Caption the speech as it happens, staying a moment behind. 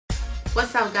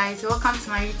What's up guys, welcome to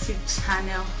my YouTube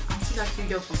channel. I'm still actually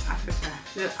girl from Africa.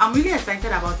 So I'm really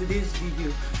excited about today's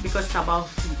video because it's about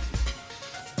food.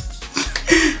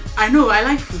 I know, I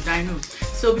like food, I know.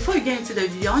 So before we get into the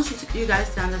video, I want you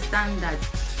guys to understand that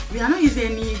we are not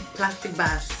using any plastic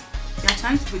bags. We are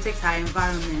trying to protect our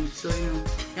environment, so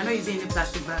we are not using any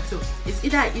plastic bags. So it's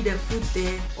either I eat the food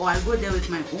there or I go there with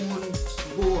my own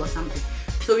bowl or something.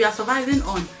 So we are surviving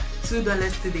on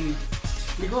 $2 today.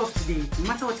 The whole of today, no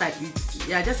matter what I eat,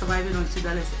 we are just surviving on $2,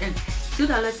 and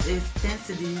 $2 is 10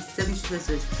 cedis, 70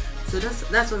 pesos. So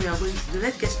that's what we are going to do.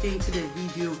 Let's get straight into the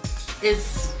video.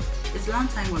 It's long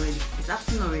time already. It's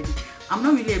afternoon already. I'm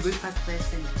not really a breakfast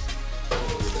person.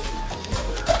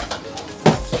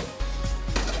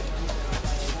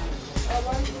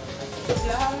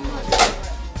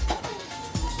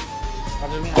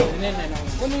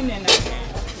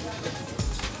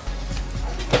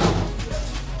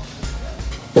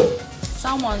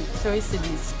 Salmon 3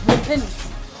 cedis, 1 penny.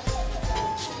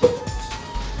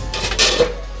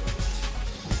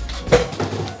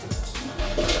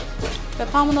 The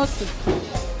palm soup.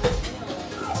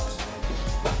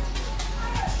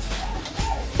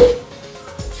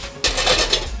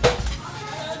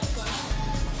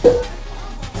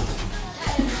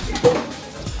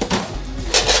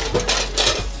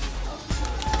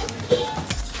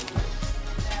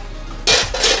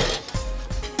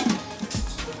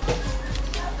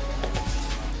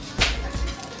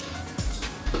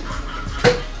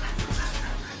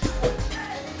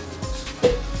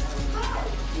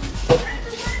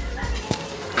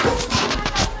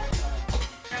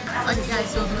 Okay guys,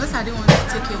 so because I didn't want to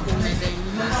take it home and then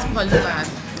use poly bag,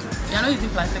 we are not using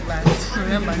plastic bags,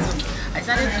 remember, so I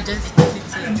decided to just eat it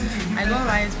here. I got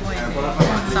rice bowl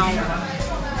and salmon,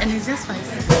 and it's just 5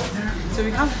 cedis. So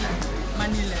we have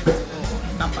money left for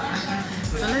supper.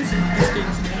 So let's just get straight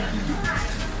to the video.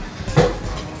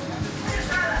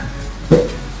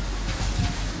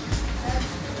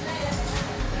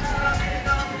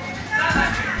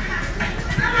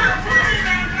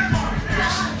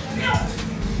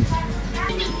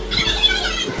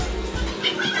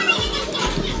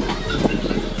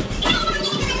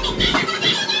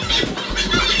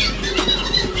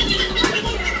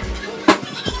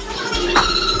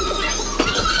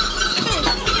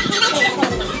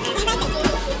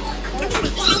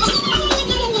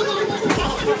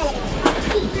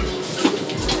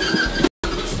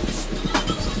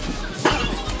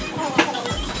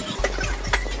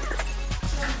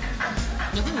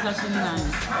 The food is actually nice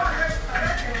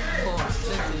for,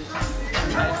 let's say,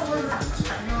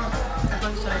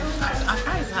 our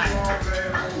price is high.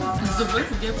 So for you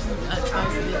to get food at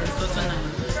 5 cedis, it's also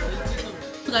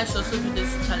nice. You guys should also do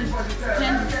this challenge.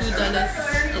 Spend $2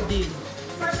 a day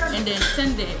and then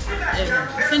send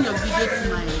your video to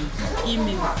my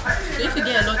email. So if you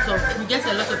get a lot of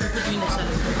people doing the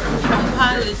challenge,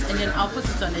 compile it and then I'll put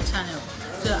it on the channel.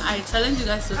 So I challenge you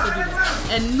guys to also do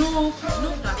this. And no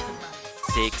plastic bag.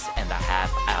 6.5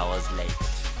 hours later.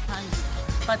 Hungry,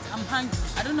 but I'm hungry.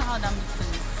 I don't know how that makes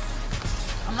sense.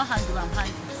 I'm not hungry, but I'm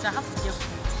hungry, so I have to get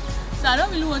food. So I don't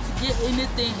really want to get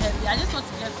anything heavy. I just want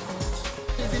to get food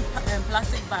using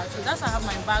plastic bags. So that's why I have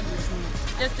my bag with me.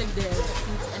 Just take the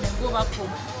food and then go back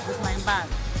home with my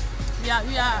bag. We are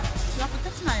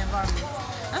protecting our environment.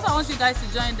 That's why I want you guys to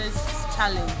join this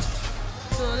challenge.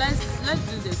 So let's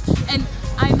do this. And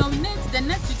I nominate the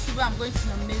next YouTuber I'm going to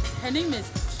nominate. Her name is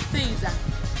Faiza.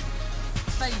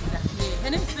 Yeah, her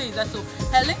name is Faiza. So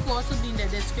her link will also be in the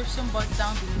description box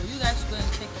down below. You guys should go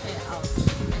and check her out.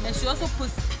 And then she also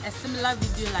puts a similar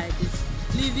video like this,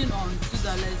 living on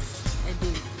 $2 a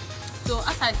day. So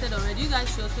as I said already, you guys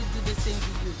should also do the same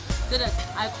video so that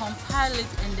I compile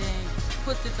it and then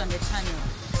post it on the channel.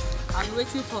 I'll be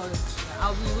waiting for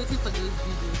those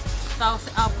videos. So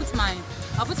I'll put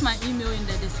my email in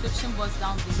the description box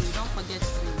down below. Don't forget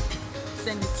to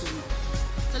send it to me.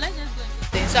 So let's just go.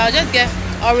 So I'll just get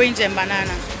orange and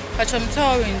banana. Tomato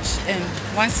orange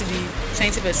 1 cedi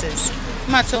 20 pesos.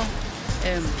 Tomato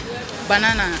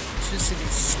banana 2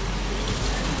 cedis.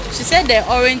 She said the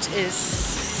orange is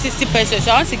 60 pesos.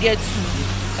 So I want to get 2.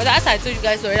 But as I told you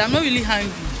guys already, I'm not really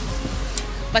hungry.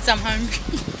 But I'm hungry.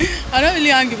 I'm not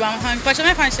really hungry, but I'm hungry. Pacha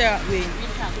my fan share way.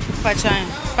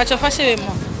 Pacha fashion way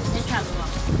more.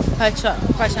 Pacha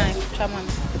chairman.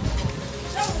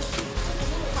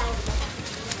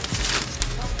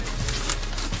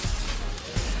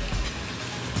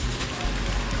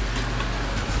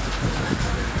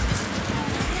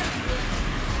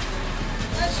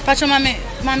 Pacha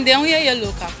mame, they only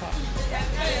yellow kappa.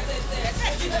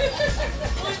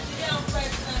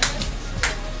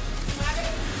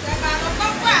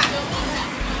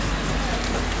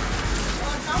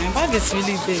 My bag is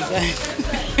really big.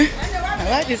 My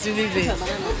bag is really big.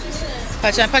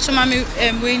 Pacha mommy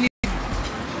when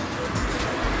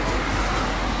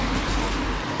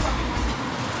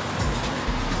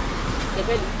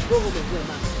go home and go and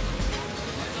bath.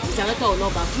 It's a letter or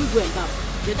not, but you go and bath.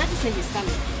 The daddy said he's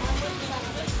coming.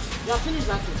 You are finished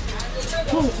bathing.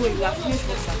 Go, you are finished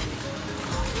for Saturday.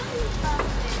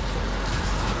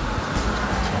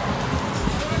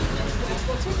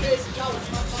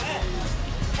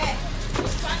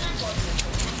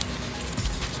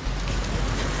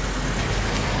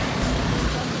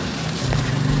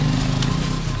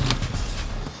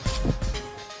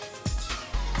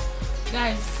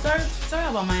 Guys, sorry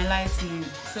about my lighting.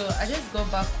 So I just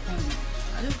got back home.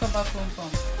 From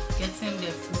getting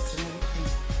the fruits and everything.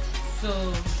 So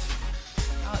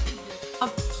I'll eat this. I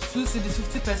have 2 CDs,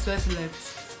 50 pesos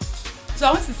left. So I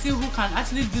want to see who can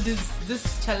actually do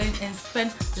this challenge and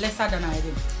spend lesser than I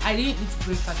did. I didn't eat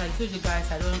breakfast. I told you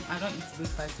guys I don't eat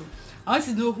breakfast. So I want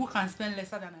to know who can spend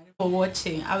lesser than I did. For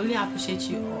watching. I really appreciate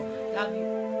you all. Love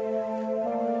you.